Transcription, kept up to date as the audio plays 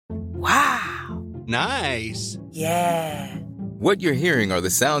Nice. Yeah. What you're hearing are the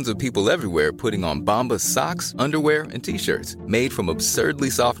sounds of people everywhere putting on Bombas socks, underwear, and T-shirts made from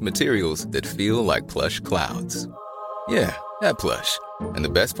absurdly soft materials that feel like plush clouds. Yeah, that plush. And the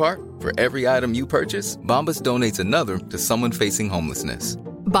best part? For every item you purchase, Bombas donates another to someone facing homelessness.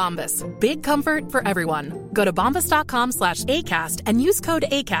 Bombas. Big comfort for everyone. Go to bombas.com/ACAST and use code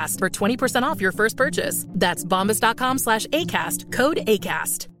ACAST for 20% off your first purchase. That's bombas.com/ACAST. Code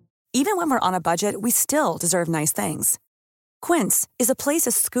ACAST. Even when we're on a budget, we still deserve nice things. Quince is a place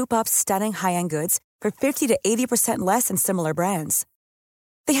to scoop up stunning high-end goods for 50 to 80% less than similar brands.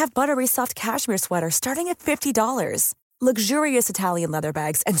 They have buttery soft cashmere sweaters starting at $50, luxurious Italian leather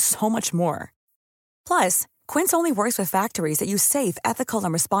bags, and so much more. Plus, Quince only works with factories that use safe, ethical,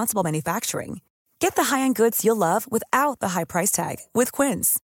 and responsible manufacturing. Get the high-end goods you'll love without the high price tag with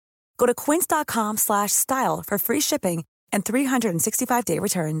Quince. Go to quince.com/style for free shipping and 365-day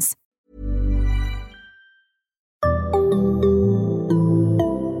returns.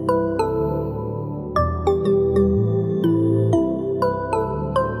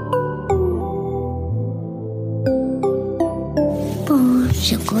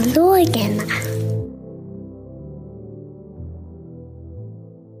 Barnpsykologerna.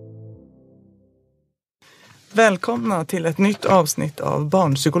 Välkomna till ett nytt avsnitt av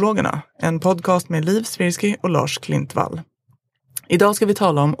Barnpsykologerna, en podcast med Liv Svirsky och Lars Klintvall. Idag ska vi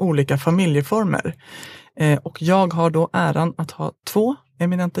tala om olika familjeformer och jag har då äran att ha två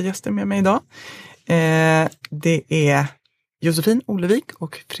eminenta gäster med mig idag. Det är Josefin Olevik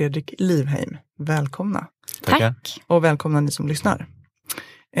och Fredrik Livheim. Välkomna. Tack. Och välkomna ni som lyssnar.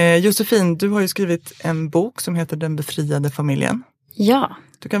 Josefin, du har ju skrivit en bok som heter Den befriade familjen. Ja.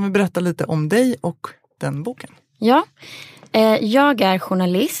 Du kan väl berätta lite om dig och den boken? Ja, jag är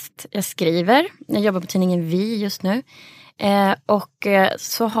journalist, jag skriver, jag jobbar på tidningen Vi just nu. Och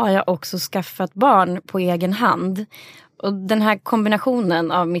så har jag också skaffat barn på egen hand. Och den här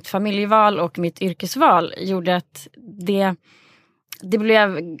kombinationen av mitt familjeval och mitt yrkesval gjorde att det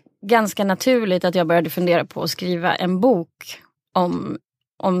blev ganska naturligt att jag började fundera på att skriva en bok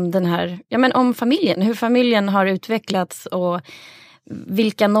om den här, om familjen, hur familjen har utvecklats och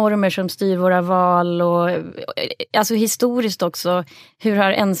vilka normer som styr våra val och alltså historiskt också, hur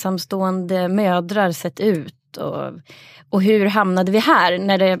har ensamstående mödrar sett ut och hur hamnade vi här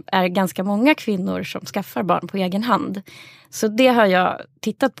när det är ganska många kvinnor som skaffar barn på egen hand. Så det har jag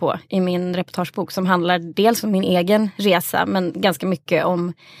tittat på i min reportagebok som handlar dels om min egen resa men ganska mycket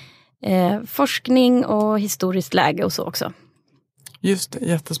om forskning och historiskt läge och så också. Just det,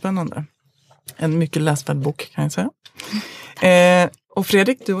 jättespännande. En mycket läsvärd bok kan jag säga. Och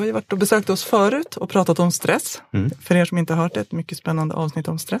Fredrik, du har ju varit och besökt oss förut och pratat om stress. För er som inte har hört ett mycket spännande avsnitt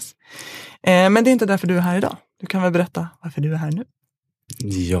om stress. Men det är inte därför du är här idag. Du kan väl berätta varför du är här nu?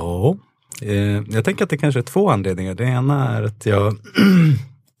 Ja, jag tänker att det kanske är två anledningar. Det ena är att jag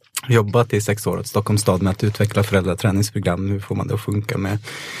jobbat i 6 år åt Stockholms stad med att utveckla föräldraträningsprogram. Nu får man det att funka med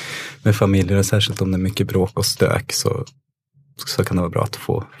familjer, och särskilt om det är mycket bråk och stök så kan det vara bra att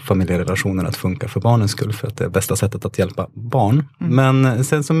få familjerelationen att funka för barnens skull, för att det är bästa sättet att hjälpa barn. Men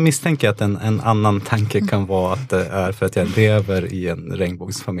sen så misstänker jag att en annan tanke kan vara att det är för att jag lever i en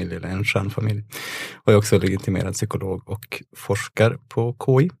regnbågsfamilj eller en stjärnfamilj. Och jag är också legitimerad psykolog och forskar på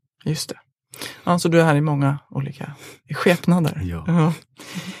KI. Just det. Alltså du är här i många olika skepnader. Ja.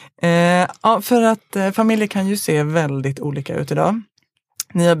 Ja, för att familjer kan ju se väldigt olika ut idag.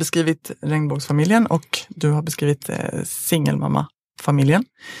 Ni har beskrivit regnbågsfamiljen och du har beskrivit singelmamma-familjen.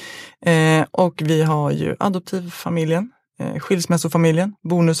 Och vi har ju adoptivfamiljen, skilsmässofamiljen,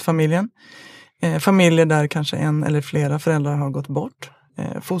 bonusfamiljen. Familjer där kanske en eller flera föräldrar har gått bort.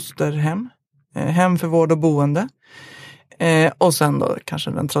 Fosterhem, hem för vård och boende. Och sen då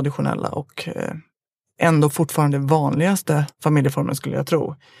kanske den traditionella och ändå fortfarande vanligaste familjeformen skulle jag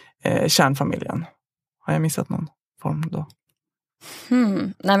tro. Kärnfamiljen. Har jag missat någon form då?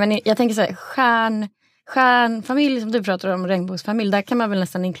 Nej, men jag tänker så här, stjärnfamilj som du pratar om, regnbågsfamilj, där kan man väl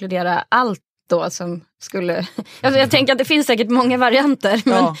nästan inkludera allt då som skulle... jag tänker att det finns säkert många varianter,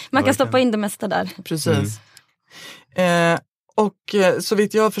 men man kan stoppa in det mesta där. Precis. Och så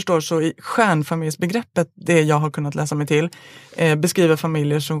vitt jag förstår så i stjärnfamiljsbegreppet, det jag har kunnat läsa mig till, beskriver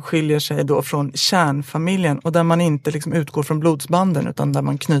familjer som skiljer sig då från kärnfamiljen och där man inte liksom utgår från blodsbanden utan där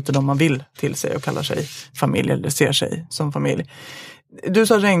man knyter dem man vill till sig och kallar sig familj eller ser sig som familj. Du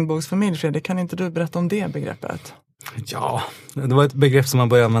sa regnbågsfamilj, Fredrik, kan inte du berätta om det begreppet? Ja, det var ett begrepp som man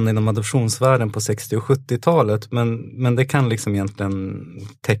började använda inom adoptionsvärlden på 60- och 70-talet. Men det kan liksom egentligen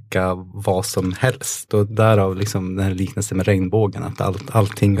täcka vad som helst. Och därav liksom den här liknelsen med regnbågen. Att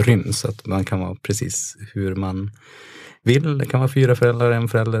allting ryms. Att man kan vara precis hur man vill. Det kan vara 4 föräldrar,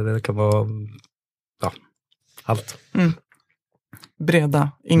 1 förälder. Det kan vara allt.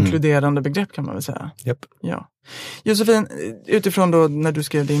 Breda, inkluderande begrepp kan man väl säga. Japp. Ja. Josefin, utifrån då när du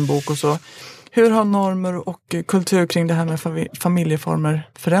skrev din bok och så, hur har normer och kultur kring det här med familjeformer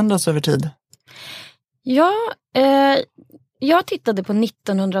förändrats över tid? Ja, jag tittade på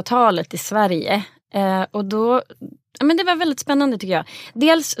 1900-talet i Sverige och då, men det var väldigt spännande tycker jag.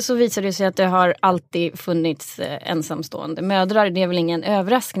 Dels så visade det sig att det har alltid funnits ensamstående mödrar, det är väl ingen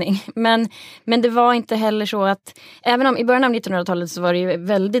överraskning. Men det var inte heller så att, även om i början av 1900-talet så var det ju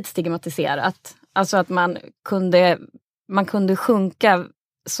väldigt stigmatiserat. Alltså att man kunde sjunka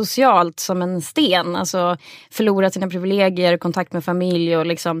socialt som en sten, alltså förlora sina privilegier, kontakt med familj och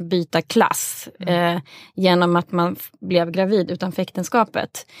liksom byta klass genom att man blev gravid utanför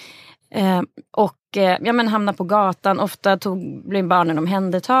äktenskapet. Hamna på gatan, ofta blev barnen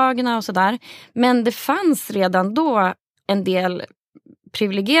omhändertagna och sådär. Men det fanns redan då en del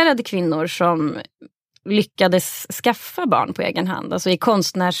privilegierade kvinnor som lyckades skaffa barn på egen hand, alltså i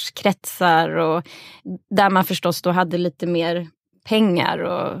konstnärskretsar och där man förstås då hade lite mer pengar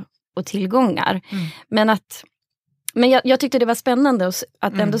och tillgångar. Men jag tyckte det var spännande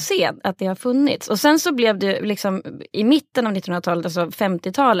att ändå se att det har funnits. Och sen så blev det liksom i mitten av 1900-talet, alltså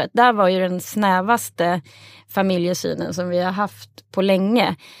 50-talet, där var ju den snävaste familjesynen som vi har haft på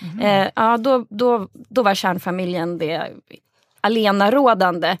länge. Då var kärnfamiljen det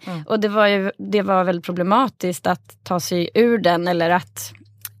allenarådande. Och det var väldigt problematiskt att ta sig ur den, eller att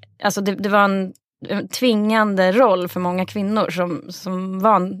alltså det var en tvingande roll för många kvinnor som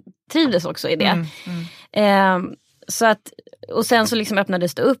vantrivdes också i det. Så att, och sen så liksom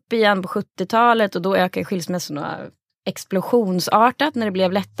öppnades det upp igen på 70-talet och då ökade skilsmässorna explosionsartat när det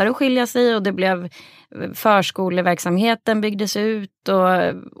blev lättare att skilja sig och det blev förskoleverksamheten byggdes ut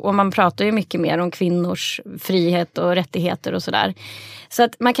och man pratar ju mycket mer om kvinnors frihet och rättigheter och sådär. Så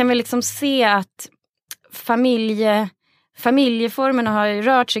att man kan väl liksom se att familjeformerna har ju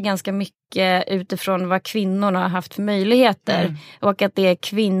rört sig ganska mycket utifrån vad kvinnorna har haft för möjligheter. Och att det är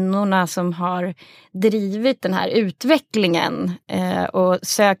kvinnorna som har drivit den här utvecklingen och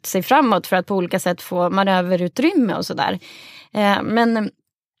sökt sig framåt för att på olika sätt få manöverutrymme och sådär. Men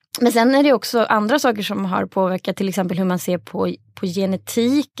sen är det också andra saker som har påverkat, till exempel hur man ser på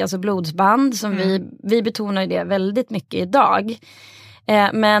genetik, alltså blodsband, som vi betonar det väldigt mycket idag.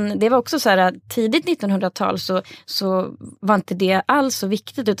 Men det var också så här att tidigt 1900-tal så var inte det alls så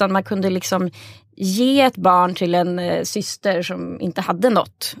viktigt, utan man kunde liksom ge ett barn till en syster som inte hade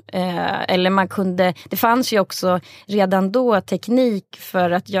något. Eller man kunde, det fanns ju också redan då teknik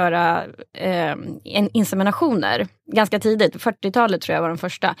för att göra inseminationer. Ganska tidigt, 40-talet tror jag var den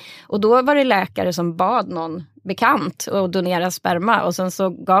första. Och då var det läkare som bad någon bekant att donera sperma. Och sen så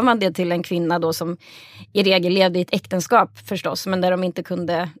gav man det till en kvinna då som i regel levde i ett äktenskap förstås. Men där de inte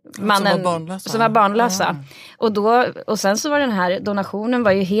kunde, mannen som var barnlösa. Och sen så var den här donationen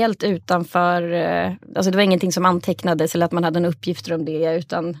var ju helt utanför, alltså det var ingenting som antecknades eller att man hade en uppgifter om det,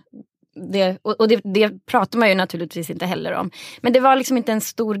 utan det pratar man ju naturligtvis inte heller om. Men det var liksom inte en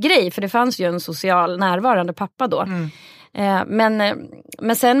stor grej, för det fanns ju en social närvarande pappa då.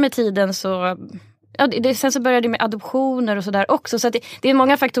 Men sen med tiden så sen så började det med adoptioner och sådär också. Så att det är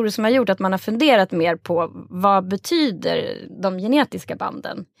många faktorer som har gjort att man har funderat mer på vad betyder de genetiska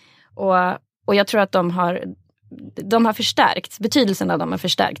banden. Och jag tror att de har förstärkts, betydelsen av dem har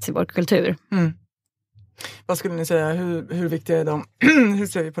förstärkts i vår kultur. Vad skulle ni säga, hur viktiga är de? Hur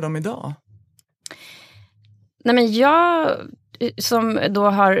ser vi på dem idag? Nej, men jag som då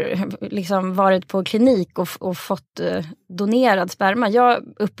har liksom varit på klinik och fått donerad sperma, jag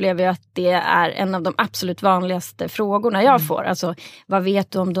upplever att det är en av de absolut vanligaste frågorna jag får. Alltså, vad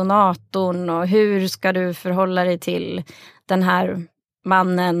vet du om donatorn och hur ska du förhålla dig till den här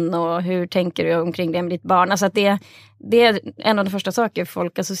mannen och hur tänker du omkring det med ditt barn? Alltså att det är en av de första saker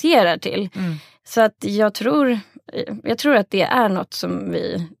folk associerar till. Så att jag tror att det är något som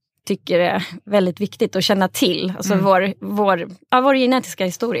vi tycker är väldigt viktigt att känna till. Alltså vår genetiska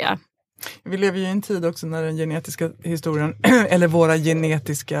historia. Vi lever ju i en tid också när den genetiska historien eller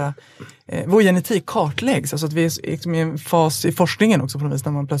vår genetik kartläggs. Alltså att vi är liksom i en fas i forskningen också på något vis,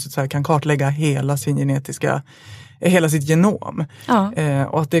 när man plötsligt så här kan kartlägga hela sitt genom.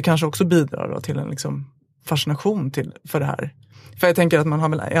 Och att det kanske också bidrar då till en liksom fascination för det här. För jag tänker att man har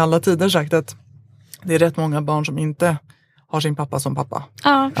väl i alla tider sagt att det är rätt många barn som inte har sin pappa som pappa.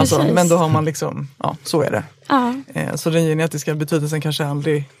 Ja, precis. Alltså, men då har man liksom, så är det. Så den genetiska betydelsen kanske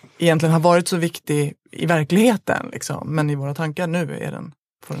aldrig egentligen har varit så viktig i verkligheten. Liksom. Men i våra tankar nu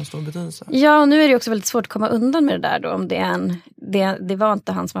får den stor betydelse. Ja, och nu är det också väldigt svårt att komma undan med det där då. Om det var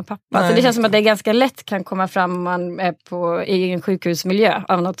inte han som var pappa. Nej, så det känns som att det ganska lätt kan komma fram om man är i en sjukhusmiljö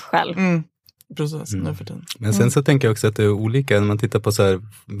av något skäl. process nu för tiden. Men sen så tänker jag också att det är olika, när man tittar på så här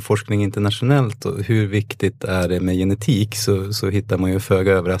forskning internationellt och hur viktigt är det med genetik, så hittar man ju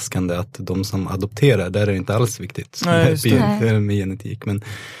föga överraskande att de som adopterar, där är det inte alls viktigt med genetik. Men,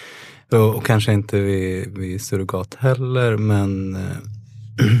 och kanske inte vid surrogat heller, men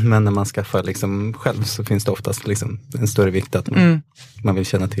när man skaffar liksom själv så finns det oftast liksom en större vikt att man vill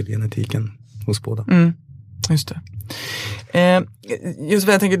känna till genetiken hos båda. Just det. Just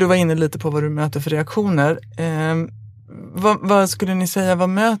vad jag tänker, du var inne lite på vad du möter för reaktioner. Vad skulle ni säga, vad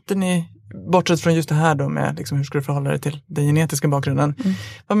möter ni, bortsett från just det här då med liksom, hur ska du förhålla dig till den genetiska bakgrunden.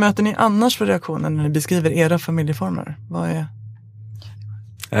 Vad möter ni annars för reaktioner när ni beskriver era familjeformer? Vad är...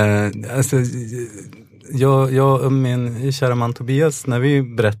 Alltså, jag och min kära man Tobias, när vi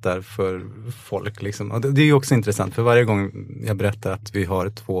berättar för folk liksom, och det är ju också intressant, för varje gång jag berättar att vi har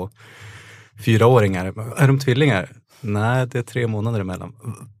 2 4-åringar, är de tvillingar? Nej, det är 3 månader emellan.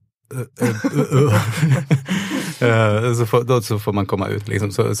 Så får man komma ut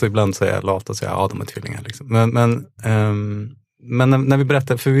liksom. Så ibland så är jag lat och säger ja, de är tvillingar liksom. Men när vi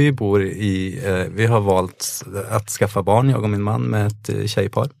berättar, för vi har valt att skaffa barn, jag och min man, med ett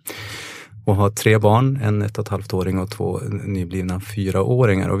tjejpar. Och har 3 barn, en 1,5-åring och 2 nyblivna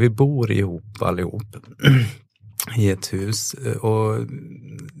 4-åringar. Och vi bor ihop allihop i ett hus. Och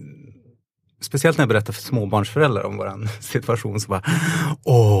speciellt när jag berättar för småbarnsföräldrar om vår situation, så bara,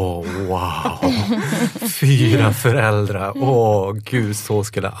 wow, 4 föräldrar, gud, så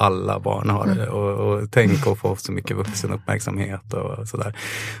skulle alla barn ha det, och tänk att få så mycket vuxenuppmärksamhet och sådär.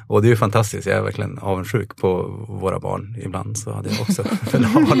 Och det är ju fantastiskt, jag är verkligen avundsjuk på våra barn. Ibland så hade jag också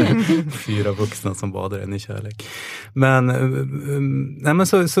velat ha 4 vuxna som badar en i kärlek. Men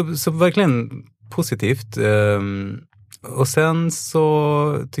så verkligen positivt. Och sen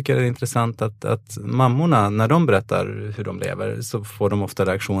så tycker jag det är intressant att mammorna, när de berättar hur de lever, så får de ofta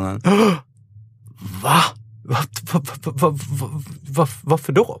reaktionen: va?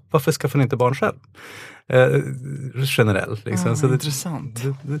 Varför då? Varför skaffar ni inte barn själv? Generellt liksom. Så intressant.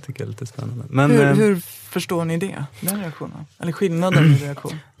 Det tycker jag är lite spännande. Men, hur förstår ni det? Den reaktionen? Eller skillnaden i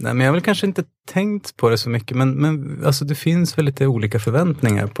reaktion? Nej, men jag har väl kanske inte tänkt på det så mycket. Men alltså, det finns väl lite olika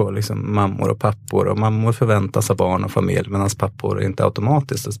förväntningar på liksom, mammor och pappor. Och mammor förväntas av barn och familj, medan pappor är inte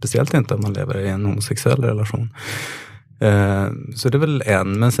automatiskt. Och speciellt inte om man lever i en homosexuell relation. Så det är väl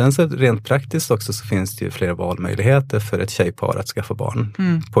en. Men sen så rent praktiskt också, så finns det ju flera valmöjligheter för ett tjejpar att skaffa barn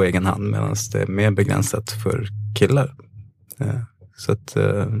på egen hand, medan det är mer begränsat för killar. Så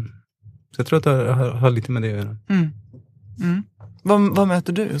jag tror att det har lite med det att göra. Vad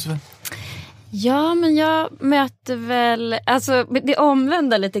möter du, Josefin? Ja, men jag möter väl, alltså det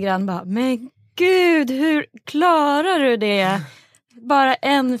omvända lite grann bara, men gud, hur klarar du det? Bara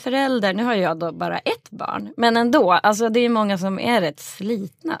en förälder, nu har jag då bara 1 barn, men ändå, alltså det är många som är rätt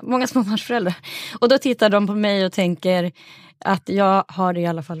slitna, många småbarnsföräldrar, och då tittar de på mig och tänker att jag har det i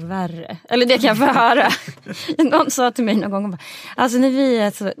alla fall värre, eller det kan jag få höra. Någon sa till mig någon gång, alltså när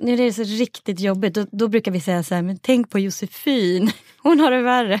är det så riktigt jobbigt, då brukar vi säga så här, men tänk på Josefin, hon har det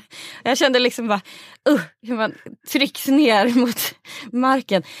värre. Jag kände liksom bara, hur man trycks ner mot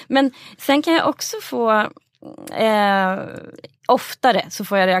marken. Men sen kan jag också få oftare så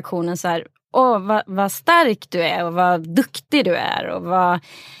får jag reaktionen så här: vad stark du är, och vad duktig du är, och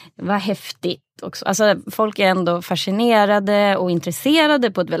vad häftigt också. Alltså folk är ändå fascinerade och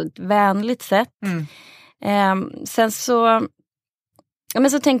intresserade på ett väldigt vänligt sätt. Sen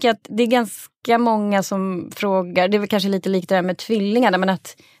så tänker jag att det är ganska många som frågar, det är väl kanske lite likt det där med tvillingarna, men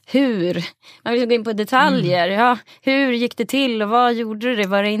att man vill gå in på detaljer. Ja, hur gick det till och vad gjorde du?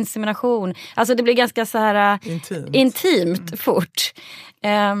 Var det insemination? Alltså det blir ganska så här intimt fort.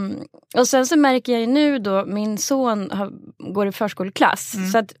 Och sen så märker jag ju nu då, min son går i förskoleklass.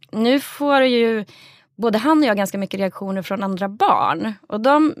 Så att nu får ju både han och jag ganska mycket reaktioner från andra barn. Och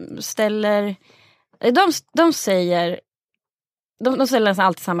de ställer nästan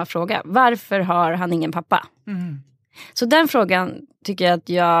alltid samma fråga. Varför har han ingen pappa? Så den frågan tycker jag att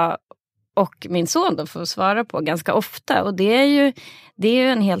jag och min son då får svara på ganska ofta. Och det är ju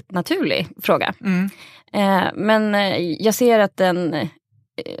en helt naturlig fråga. Men jag ser att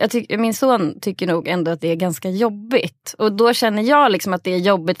min son tycker nog ändå att det är ganska jobbigt. Och då känner jag liksom att det är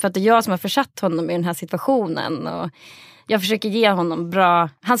jobbigt, för att det är jag som har försatt honom i den här situationen. Och jag försöker ge honom bra...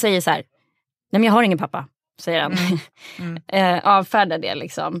 Han säger så här: nej, men jag har ingen pappa, säger han. Avfärdar det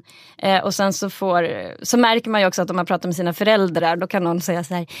liksom. Och sen så märker man ju också att om man pratar med sina föräldrar, då kan någon säga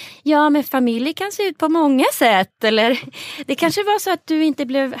så här: ja, men familj kan se ut på många sätt. Eller det kanske var så att du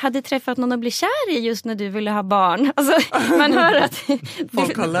inte hade träffat någon att bli kär i just när du ville ha barn. Alltså, man hör att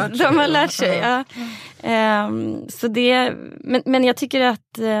folk har lärt sig. De har lärt sig, ja. Så det, men jag tycker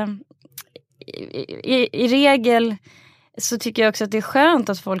att i regel så tycker jag också att det är skönt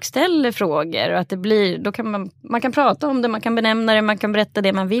att folk ställer frågor och att det blir, då kan man kan prata om det, man kan benämna det, man kan berätta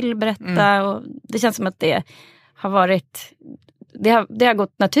det man vill berätta och det känns som att det har varit, det har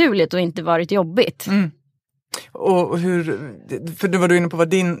gått naturligt och inte varit jobbigt. Och hur, för du var inne på vad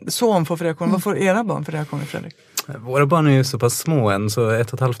din son får för reaktion, vad får era barn för reaktioner, Fredrik? Våra barn är ju så pass små än, så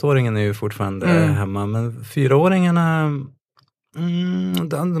 1,5-åringen är ju fortfarande hemma, men 4-åringarna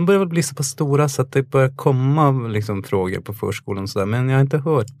de börjar väl bli så pass stora så att det börjar komma liksom frågor på förskolan och sådär, men jag har inte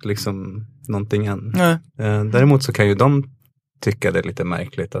hört liksom någonting än. Däremot så kan ju de tycka det är lite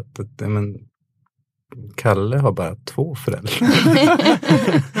märkligt att men Kalle har bara 2 föräldrar.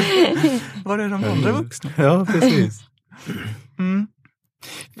 Var är de andra vuxna? Ja, precis.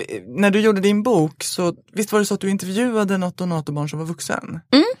 När du gjorde din bok så visst var det så att du intervjuade något donatorbarn som var vuxen?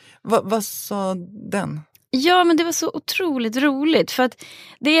 Vad sa den? Ja, men det var så otroligt roligt för att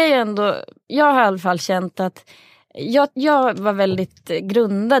det är ju ändå, jag har i alla fall känt att jag var väldigt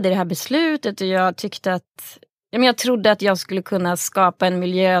grundad i det här beslutet och jag tyckte att, jag trodde att jag skulle kunna skapa en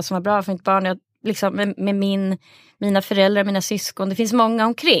miljö som var bra för mitt barn. Jag, liksom, med mina föräldrar, mina syskon, det finns många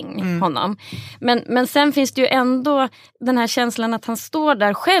omkring honom. Men sen finns det ju ändå den här känslan att han står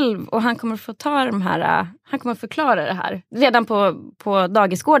där själv och han kommer få ta de här, han kommer förklara det här. Redan på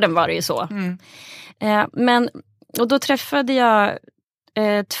dagisgården var det ju så. Och då träffade jag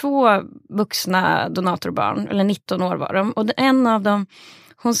 2 vuxna donatorbarn, eller 19 år var de. Och en av dem,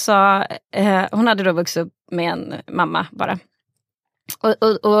 hon sa, hon hade då vuxit upp med en mamma bara. Och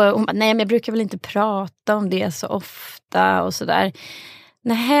hon bara, nej men jag brukar väl inte prata om det så ofta och sådär.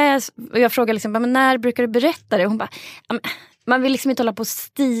 Och jag frågade liksom, men när brukar du berätta det? Och hon bara, man vill liksom inte hålla på och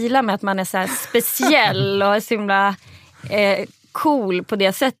stila med att man är så här speciell och så himla cool på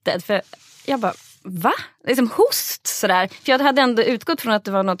det sättet. För jag bara, va? Liksom host sådär. För jag hade ändå utgått från att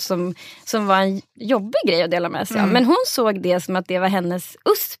det var något som var en jobbig grej att dela med sig av. Men hon såg det som att det var hennes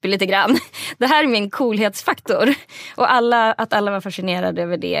USP lite grann. Det här är min coolhetsfaktor. Och att alla var fascinerade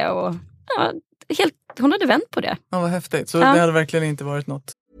över det. Och ja, hon hade vänt på det. Ja, vad häftigt. Så det hade verkligen inte varit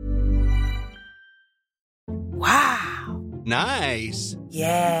något. Wow! Nice!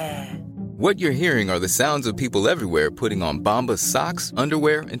 Yeah! What you're hearing are the sounds of people everywhere putting on Bombas socks,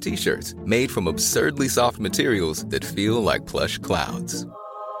 underwear, and T-shirts made from absurdly soft materials that feel like plush clouds.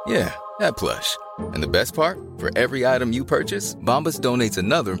 Yeah, that plush. And the best part? For every item you purchase, Bombas donates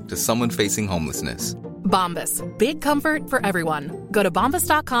another to someone facing homelessness. Bombas. Big comfort for everyone. Go to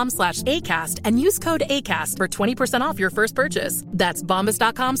bombas.com/ACAST and use code ACAST for 20% off your first purchase. That's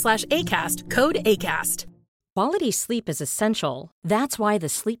bombas.com/ACAST. Code ACAST. Quality sleep is essential. That's why the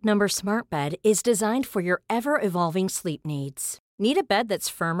Sleep Number Smart Bed is designed for your ever-evolving sleep needs. Need a bed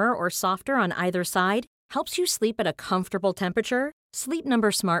that's firmer or softer on either side? Helps you sleep at a comfortable temperature? Sleep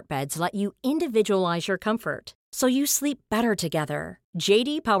Number Smart Beds let you individualize your comfort, so you sleep better together.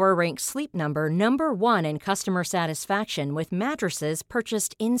 JD Power ranks Sleep Number #1 in customer satisfaction with mattresses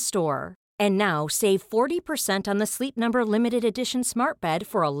purchased in-store. And now save 40% on the Sleep Number Limited Edition Smart Bed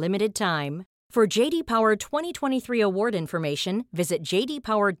for a limited time. For JD Power 2023 award information, visit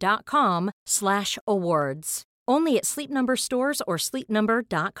jdpower.com/awards. Only at Sleep Number stores or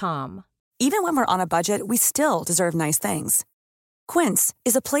sleepnumber.com. Even when we're on a budget, we still deserve nice things. Quince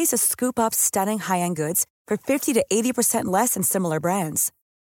is a place to scoop up stunning high-end goods for 50 to 80% less than similar brands.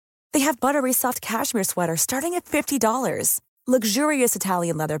 They have buttery soft cashmere sweaters starting at $50, luxurious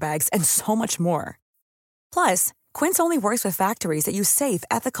Italian leather bags, and so much more. Plus, Quince only works with factories that use safe,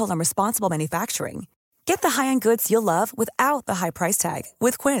 ethical, and responsible manufacturing. Get the high-end goods you'll love without the high price tag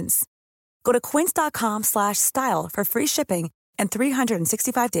with Quince. Go to quince.com/style for free shipping and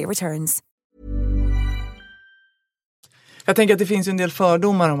 365-day returns. Jag tänker att det finns en del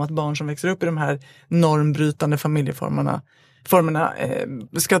fördomar om att barn som växer upp i de här normbrytande familjeformerna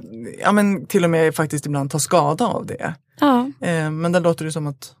ska till och med faktiskt ibland ta skada av det. Ja. Men det låter ju som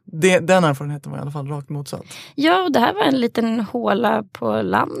att den erfarenheten var i alla fall rakt motsatt. Ja, och det här var en liten håla på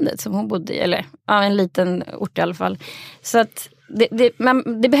landet som hon bodde i. Eller en liten ort i alla fall. Så att det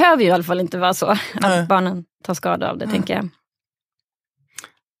behöver ju i alla fall inte vara så att barnen tar skada av det, tänker jag.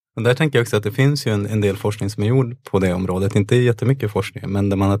 Och där tänker jag också att det finns ju en del forskning som är gjord på det området. Inte jättemycket forskning, men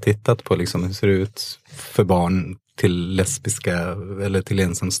där man har tittat på liksom hur det ser ut för barn till lesbiska eller till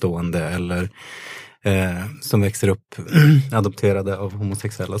ensamstående eller som växer upp adopterade av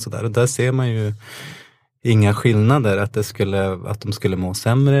homosexuella och sådär. Och där ser man ju inga skillnader att de skulle må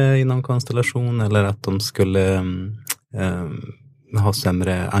sämre i någon konstellation eller att de skulle ha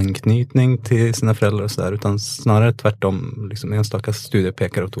sämre anknytning till sina föräldrar och sådär, utan snarare tvärtom, liksom enstaka studier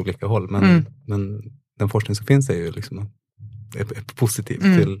pekar åt olika håll, men den forskning som finns är ju liksom är positiv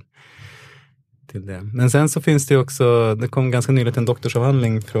till det. Men sen så finns det också, det kom ganska nyligt en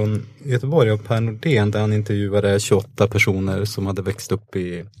doktorsavhandling från Göteborg av Per Nordén där han intervjuade 28 personer som hade växt upp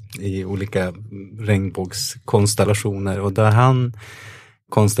i olika regnbågskonstellationer och där han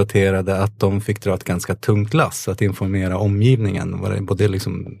konstaterade att de fick dra ett ganska tungt lass att informera omgivningen, både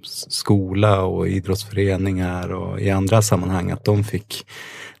liksom skola och idrottsföreningar och i andra sammanhang, att de fick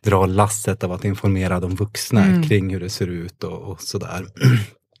dra lasset av att informera de vuxna kring hur det ser ut och sådär.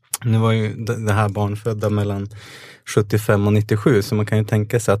 Nu var ju det här barnfödda mellan 75 och 97 så man kan ju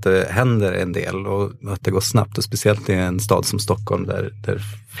tänka sig att det händer en del och att det går snabbt och speciellt i en stad som Stockholm där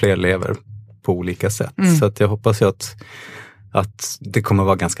fler lever på olika sätt. Så att jag hoppas ju att det kommer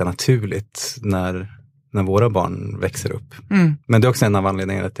vara ganska naturligt när våra barn växer upp. Men det är också en av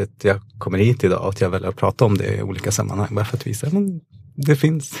anledningarna till att jag kommer hit idag och att jag väljer att prata om det i olika sammanhang. Bara för att visa att det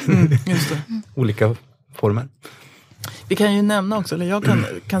finns just det. olika former. Vi kan ju nämna också, eller jag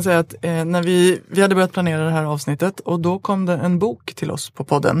kan säga att när vi hade börjat planera det här avsnittet och då kom det en bok till oss på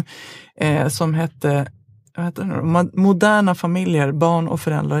podden som hette Moderna familjer, barn och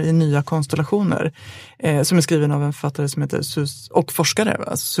föräldrar i nya konstellationer som är skriven av en författare som heter och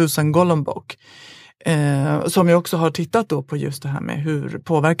forskare, Susan Golombok, som jag också har tittat då på just det här med hur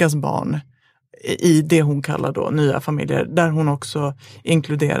påverkas barn i det hon kallar då nya familjer, där hon också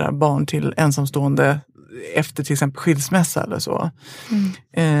inkluderar barn till ensamstående efter till exempel skilsmässa eller så.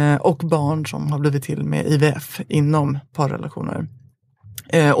 Och barn som har blivit till med IVF inom parrelationer.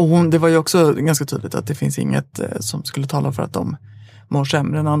 Och det var ju också ganska tydligt att det finns inget som skulle tala för att de mår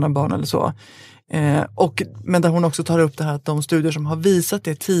sämre än andra barn eller så. Men där hon också tar upp det här att de studier som har visat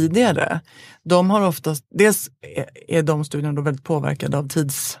det tidigare, de har oftast, dels är de studierna då väldigt påverkade av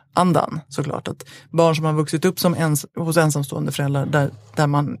tidsandan såklart. Att barn som har vuxit upp som hos ensamstående föräldrar där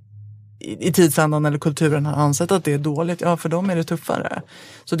man i tidsandan eller kulturen har ansett att det är dåligt, ja för dem är det tuffare.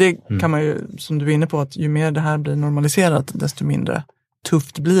 Så det kan man ju, som du är inne på, att ju mer det här blir normaliserat desto mindre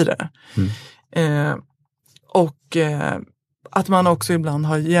tufft blir det. Att man också ibland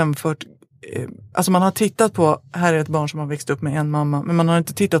har jämfört, alltså man har tittat på, här är ett barn som har växt upp med en mamma, men man har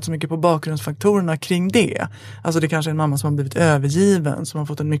inte tittat så mycket på bakgrundsfaktorerna kring det. Alltså det kanske är en mamma som har blivit övergiven, som har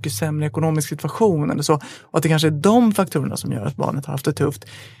fått en mycket sämre ekonomisk situation eller så, och att det kanske är de faktorerna som gör att barnet har haft det tufft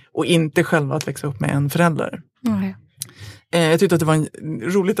och inte själva att växa upp med en förälder. Jag tyckte att det var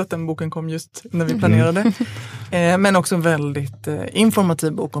roligt att den boken kom just när vi planerade. Men också en väldigt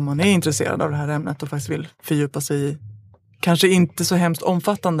informativ bok om man är intresserad av det här ämnet och faktiskt vill fördjupa sig i, kanske inte så hemskt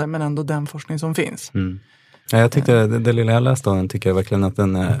omfattande, men ändå den forskning som finns. Ja, jag tyckte det lilla jag läste av den tycker jag verkligen att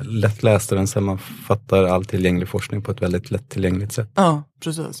den är lättläst och den sammanfattar all tillgänglig forskning på ett väldigt lättillgängligt sätt. Ja,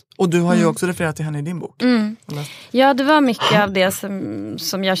 precis. Och du har ju också refererat till henne i din bok. Ja, det var mycket av det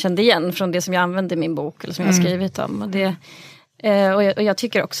som jag kände igen från det som jag använde i min bok eller som jag har skrivit om. Och jag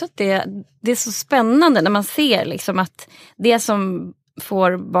tycker också att det är så spännande när man ser liksom att det som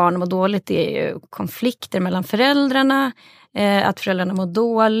får barn att må dåligt är ju konflikter mellan föräldrarna, att föräldrarna mår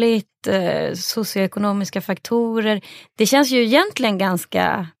dåligt, socioekonomiska faktorer. Det känns ju egentligen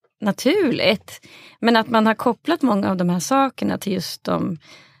ganska naturligt, men att man har kopplat många av de här sakerna till just de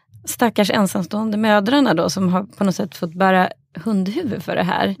stackars ensamstående mödrarna då, som har på något sätt fått bära hundhuvud för det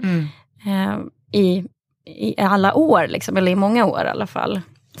här i alla år liksom, eller i många år i alla fall.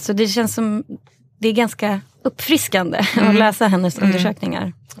 Så det känns som det är ganska uppfriskande att läsa hennes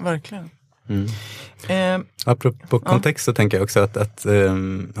undersökningar. Verkligen. Apropå kontext så tänker jag också att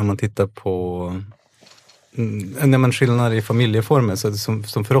om man tittar på när man skillnar i familjeformer, så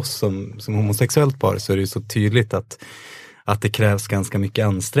som för oss som homosexuellt par, så är det ju så tydligt att det krävs ganska mycket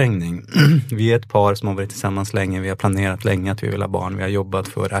ansträngning. Vi är ett par som har varit tillsammans länge, vi har planerat länge att vi vill ha barn, vi har jobbat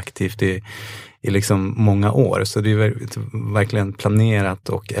för aktivt i liksom många år. Så det är verkligen planerat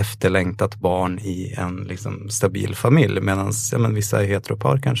och efterlängtat barn i en liksom stabil familj. Medan vissa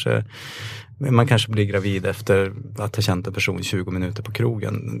heteropar man kanske blir gravid efter att ha känt en person 20 minuter på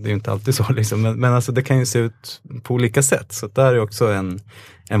krogen. Det är ju inte alltid så liksom. Men alltså det kan ju se ut på olika sätt. Så där är också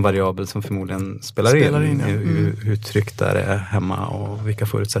en variabel som förmodligen spelar in. Hur tryggt det är hemma och vilka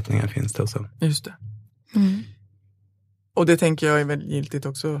förutsättningar finns det och så. Just det. Och det tänker jag är väl giltigt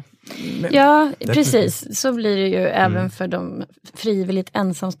också. Ja, precis. Så blir det ju även för de frivilligt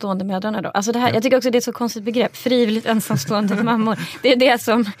ensamstående mödrarna då. Alltså det här, jag tycker också det är ett så konstigt begrepp. Frivilligt ensamstående mammor. Det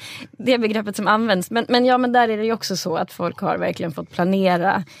är det begreppet som används. Men där är det ju också så att folk har verkligen fått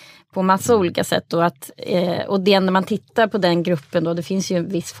planera på massa olika sätt. Och det när man tittar på den gruppen då, det finns ju en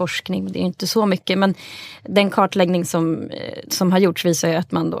viss forskning, det är ju inte så mycket. Men den kartläggning som har gjorts visar ju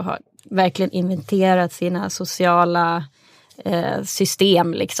att man då har verkligen inventerat sina sociala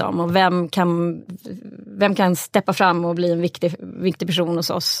system liksom. Och vem kan steppa fram och bli en viktig person hos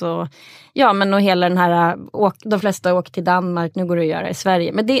oss. Och, och hela den här, de flesta åker till Danmark, nu går det att göra i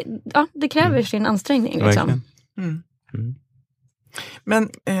Sverige. Men det kräver sin ansträngning liksom. Men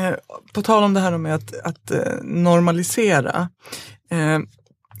på tal om det här med att normalisera.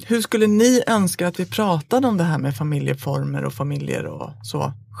 Hur skulle ni önska att vi pratade om det här med familjeformer och familjer och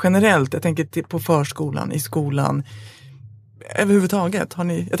så generellt? Jag tänker på förskolan, i skolan, överhuvudtaget.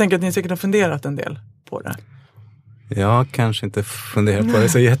 Jag tänker att ni säkert har funderat en del på det. Jag kanske inte funderat på det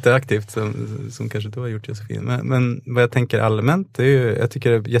så jätteaktivt som kanske du har gjort, Josefin. Men vad jag tänker allmänt är ju, jag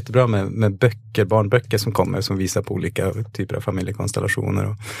tycker det är jättebra med böcker, barnböcker som kommer som visar på olika typer av familjekonstellationer.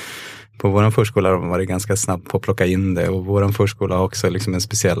 Och på vår förskola har de varit ganska snabb på att plocka in det, och vår förskola har också liksom en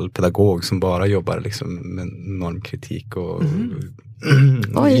speciell pedagog som bara jobbar liksom med normkritik och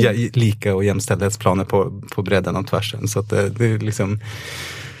lika och jämställdhetsplaner på bredden och tvärsen. Så att det är liksom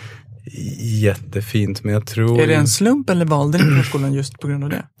jättefint, men jag tror... Är det en slump eller valde ni förskolan just på grund av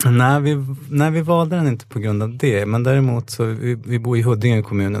det? Nej, vi valde den inte på grund av det, men däremot så vi bor i Huddinge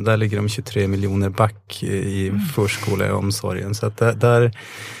kommunen, där ligger de 23 miljoner back i förskoleomsorgen, så att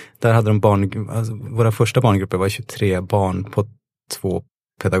där hade de våra första barngrupper var 23 barn på 2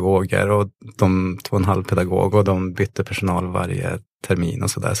 pedagoger och de 2,5 pedagog, och de bytte personal varje termin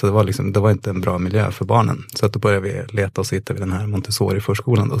och sådär. Så det var inte en bra miljö för barnen. Så att då började vi leta oss hitta vid den här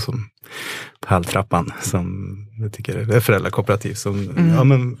Montessori-förskolan då, som på Halltrappan, som jag tycker är föräldrakooperativ,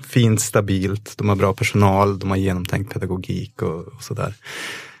 som fint, stabilt, de har bra personal, de har genomtänkt pedagogik och sådär.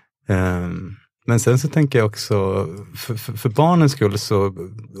 Men sen så tänker jag också, för barnens skull så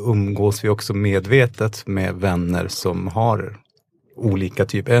umgås vi också medvetet med vänner som har olika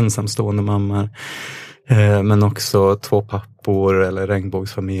typ ensamstående mammor, men också 2 pappor eller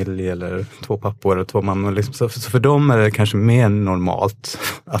regnbågsfamilj eller 2 pappor eller 2 mammor. Liksom. Så för dem är det kanske mer normalt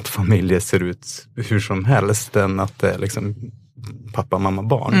att familjer ser ut hur som helst än att det är liksom pappa, mamma,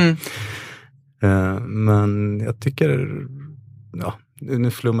 barn. Men jag tycker,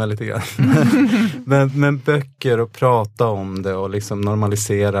 nu flummar jag lite grann. men böcker och prata om det och liksom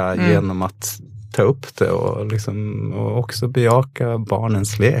normalisera genom att ta upp det och också bejaka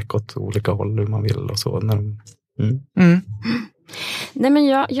barnens lek åt olika håll hur man vill och så. Nej, men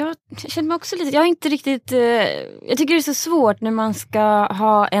jag känner mig också lite, jag är inte riktigt, jag tycker det är så svårt när man ska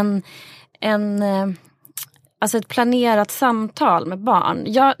ha alltså ett planerat samtal med barn.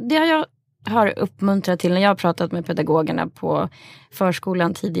 Det jag har uppmuntrat till när jag har pratat med pedagogerna på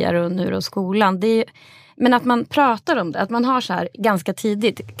förskolan tidigare och nu då skolan, det är, men att man pratar om det, att man har så här ganska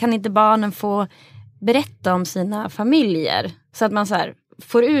tidigt, kan inte barnen få berätta om sina familjer så att man så här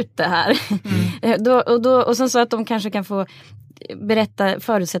får ut det här. Och sen så att de kanske kan få berätta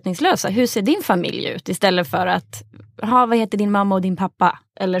förutsättningslösa, hur ser din familj ut, istället för att vad heter din mamma och din pappa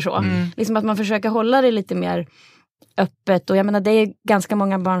eller så. Liksom att man försöker hålla det lite mer öppet, och jag menar det är ganska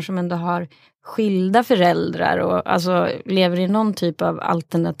många barn som ändå har skilda föräldrar och alltså lever i någon typ av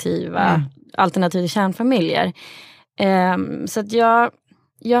alternativa kärnfamiljer. Så att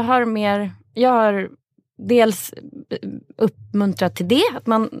jag har dels uppmuntrat till det, att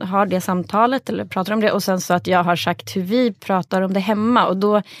man har det samtalet eller pratar om det, och sen så att jag har sagt hur vi pratar om det hemma, och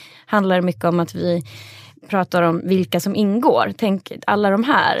då handlar det mycket om att vi pratar om vilka som ingår. Tänk alla de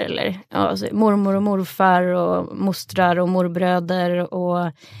här, eller alltså, mormor och morfar och mostrar och morbröder,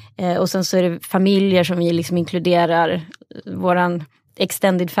 och sen så är det familjer som vi liksom inkluderar, våran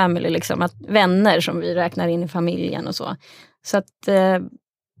extended family liksom, att vänner som vi räknar in i familjen och så. Så att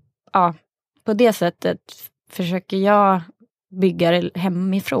på det sättet försöker jag bygga det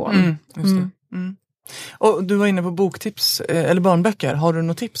hemifrån. Just det. Och du var inne på boktips eller barnböcker. Har du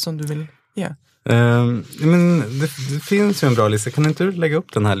något tips som du vill ge? Men det finns ju en bra lista. Kan inte du lägga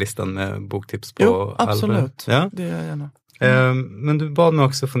upp den här listan med boktips på? Jo, absolut. Ja? Det gör jag gärna. Men du bad mig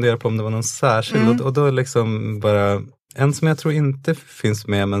också fundera på om det var någon särskild. Och då liksom bara en som jag tror inte finns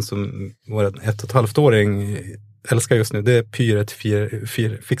med, men som vår 1,5-åring älskar just nu, det är Pyret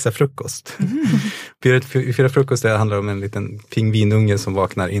fixa frukost. Pyret fira frukost, det handlar om en liten pingvinunge som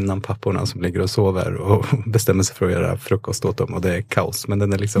vaknar innan papporna som ligger och sover och bestämmer sig för att göra frukost åt dem, och det är kaos, men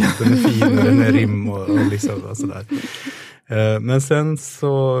den är liksom, den är fin och den är rim och liksom och sådär. Men sen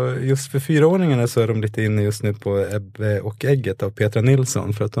så just för 4-åringarna så är de lite inne just nu på Ebbe och ägget av Petra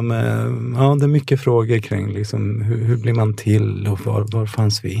Nilsson, för att det är mycket frågor kring liksom, hur blir man till och var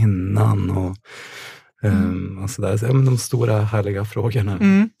fanns vi innan och sådär. Så, de stora härliga frågorna.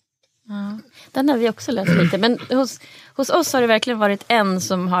 Ja, den har vi också läst lite, men hos oss har det verkligen varit en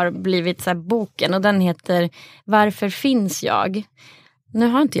som har blivit så här boken, och den heter Varför finns jag? Nu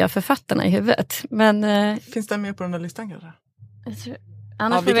har inte jag författarna i huvudet, men... Finns den med på den där listan kanske?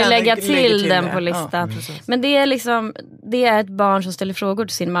 Annars får vi lägga till den på listan. Ja, men det är ett barn som ställer frågor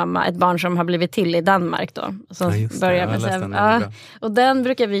till sin mamma. Ett barn som har blivit till i Danmark då. Som börjar med och den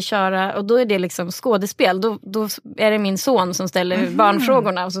brukar vi köra. Och då är det liksom skådespel. Då är det min son som ställer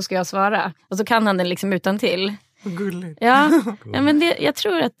barnfrågorna. Och så ska jag svara. Och så kan han den liksom utan till. Gulligt. Ja, men jag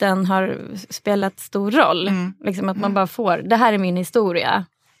tror att den har spelat stor roll. Liksom att man bara får, det här är min historia.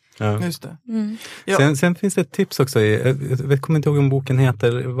 Ja. Just det. Ja. Sen finns det ett tips också. Jag kommer inte ihåg om boken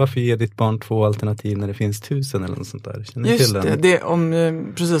heter Varför ger ditt barn 2 alternativ när det finns 1000 eller något sånt där. Känner just till den? Det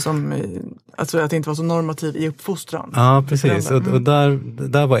om, precis som alltså att det inte var så normativ i uppfostran. Ja, precis. Och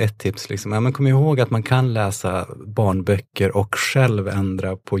där var ett tips. Liksom. Ja, men kom ihåg att man kan läsa barnböcker och själv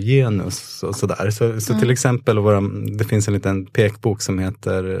ändra på genus och sådär. Så till exempel, det finns en liten pekbok som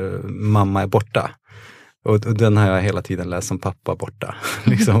heter Mamma är borta. Och den har jag hela tiden läst som pappa borta.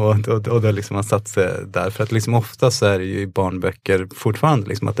 Liksom, och det liksom har satt sig där. För att liksom ofta så är det ju i barnböcker fortfarande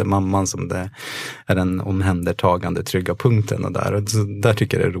liksom att det är mamman som det är den omhändertagande trygga punkten. Och där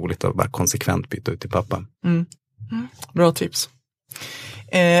tycker jag det är roligt att bara konsekvent byta ut till pappa. Bra tips.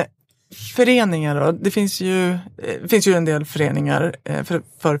 Föreningar då? Det finns ju en del föreningar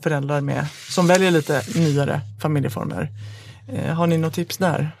för föräldrar som väljer lite nyare familjeformer. Har ni något tips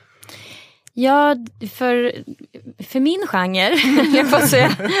där? Ja, för min genre, jag får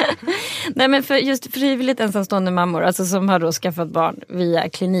säga. Nej, men för just frivilligt ensamstående mammor, alltså som har då skaffat barn via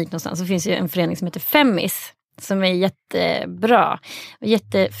klinik någonstans, så finns ju en förening som heter Femis som är jättebra och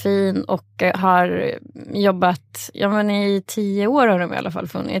jättefin och har jobbat, i 10 år har de i alla fall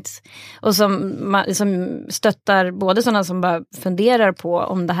funnits. Och som stöttar både sådana som bara funderar på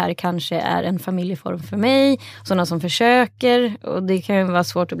om det här kanske är en familjeform för mig, sådana som försöker, och det kan ju vara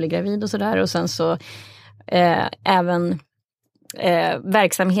svårt att bli gravid och sådär, och sen så även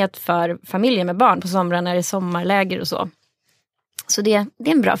verksamhet för familjer med barn på somrarna när det är sommarläger och så. Så det är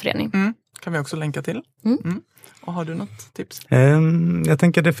en bra förening. Kan vi också länka till. Och har du något tips? Jag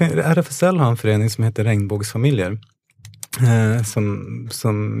tänker att RFSL har en förening som heter Regnbågsfamiljer.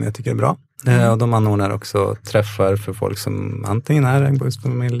 Som jag tycker är bra. Och de anordnar också träffar för folk som antingen är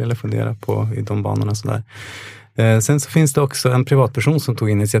regnbågsfamilj eller funderar på i de banorna. Sådär. Sen så finns det också en privatperson som tog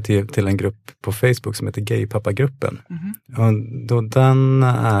initiativ till en grupp på Facebook som heter Gaypappagruppen. Och då den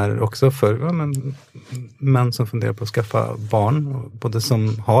är också för män som funderar på att skaffa barn. Både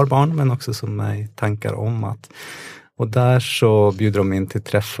som har barn men också som är tankar om att. Och där så bjuder de in till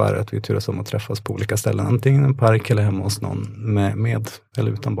träffar, att vi turas om att träffas på olika ställen. Antingen en park eller hemma hos någon med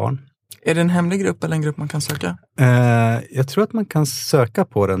eller utan barn. Är det en hemlig grupp eller en grupp man kan söka? Jag tror att man kan söka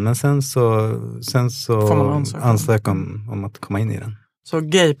på den, men sen så får man ansöka om att komma in i den. Så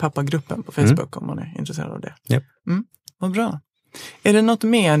Gaypappagruppen på Facebook om man är intresserad av det. Yep. Vad bra. Är det något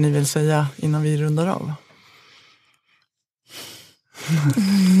mer ni vill säga innan vi rundar av?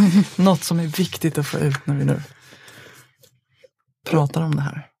 Något som är viktigt att få ut när vi nu pratar om det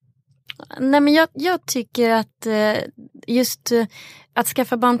här? Nej, men jag tycker att just att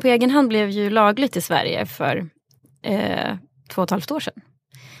skaffa barn på egen hand blev ju lagligt i Sverige för 2,5 år sedan.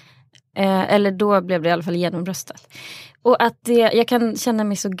 Eller då blev det i alla fall genomröstat. Och att jag kan känna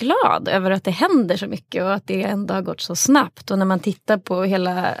mig så glad över att det händer så mycket och att det ändå har gått så snabbt. Och när man tittar på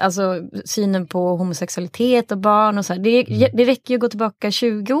synen på homosexualitet och barn och så här, det räcker ju att gå tillbaka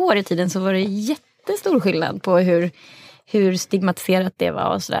 20 år i tiden, så var det jättestor skillnad på hur stigmatiserat det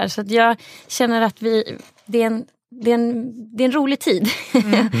var och sådär. Så att jag känner att det är en rolig tid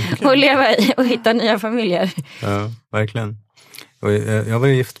att leva i och hitta nya familjer. Ja, verkligen. Och jag var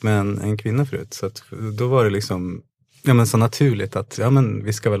gift med en kvinna förut, så att då var det liksom så naturligt att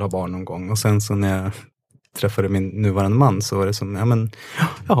vi ska väl ha barn någon gång. Och sen så när jag träffade min nuvarande man så var det som,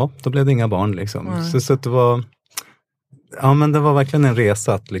 då blev det inga barn liksom. Så att det var... Ja, men det var verkligen en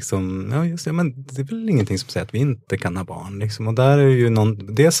resa att liksom, men det är väl ingenting som säger att vi inte kan ha barn liksom. Och där är ju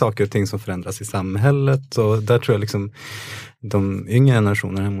det är saker och ting som förändras i samhället, och där tror jag liksom de yngre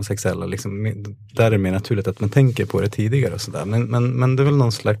generationerna homosexuella liksom, där är det mer naturligt att man tänker på det tidigare och sådär. Men det är väl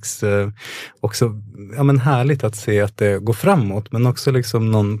någon slags också, härligt att se att det går framåt, men också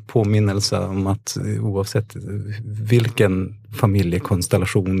liksom någon påminnelse om att oavsett vilken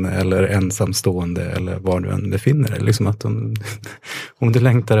familjekonstellation eller ensamstående eller var du än befinner dig, liksom att om du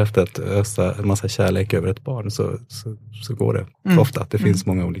längtar efter att ösa en massa kärlek över ett barn så går det ofta att det finns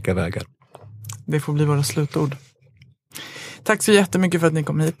många olika vägar. Det får bli våra slutord. Tack så jättemycket för att ni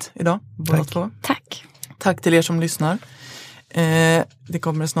kom hit idag. Tack till er som lyssnar. Det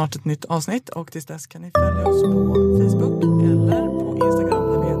kommer snart ett nytt avsnitt, och tills dess kan ni följa oss på Facebook eller på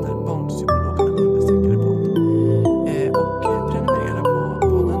Instagram där vi heter barnpsykologerna_podd. Och prenumerera på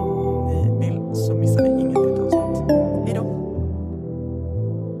podden om ni vill, så missar ni inget nytt avsnitt. Hej då!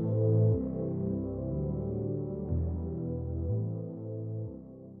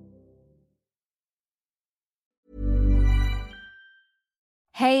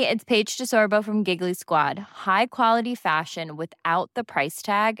 Hey, it's Paige DeSorbo from Giggly Squad. High quality fashion without the price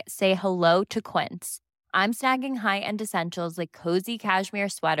tag. Say hello to Quince. I'm snagging high-end essentials like cozy cashmere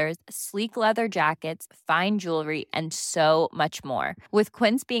sweaters, sleek leather jackets, fine jewelry, and so much more. With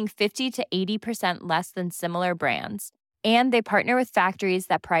Quince being 50 to 80% less than similar brands. And they partner with factories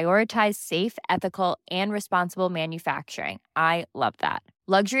that prioritize safe, ethical, and responsible manufacturing. I love that.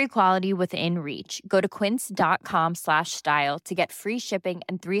 Luxury quality within reach. Go to quince.com/style to get free shipping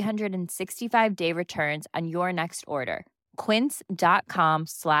and 365-day returns on your next order.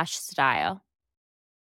 Quince.com/style.